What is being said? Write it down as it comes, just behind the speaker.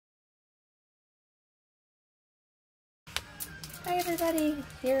Hi everybody,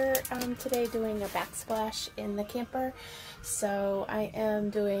 here today doing a backsplash in the camper. So I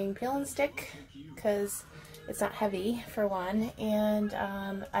am doing peel and stick because it's not heavy for one, and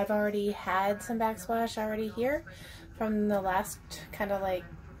I've already had some backsplash already here from the last kind of like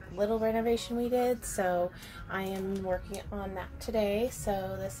little renovation we did, so I am working on that today.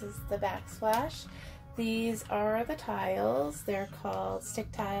 So this is the backsplash. These are the tiles. They're called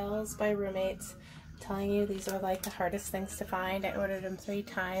stick tiles by Roommates. Telling you, these are like the hardest things to find. I ordered them 3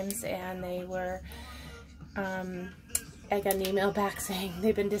 times and they were I got an email back saying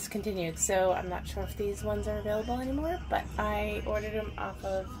they've been discontinued, so I'm not sure if these ones are available anymore, but I ordered them off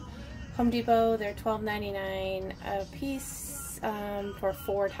of Home Depot. They're $12.99 a piece for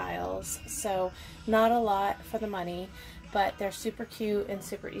 4 tiles, so not a lot for the money, but they're super cute and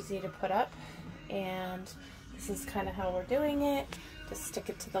super easy to put up. And this is kind of how we're doing it. Just stick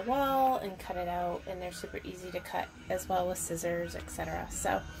it to the wall and cut it out, and they're super easy to cut as well with scissors, etc.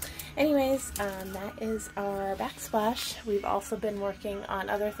 So anyways, that is our backsplash. We've also been working on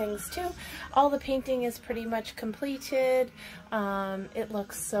other things too. All the painting is pretty much completed. It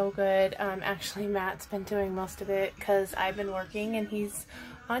looks so good. Actually, Matt's been doing most of it because I've been working and he's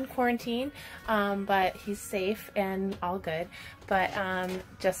on quarantine, but he's safe and all good, but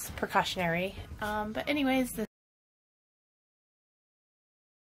just precautionary. But anyways,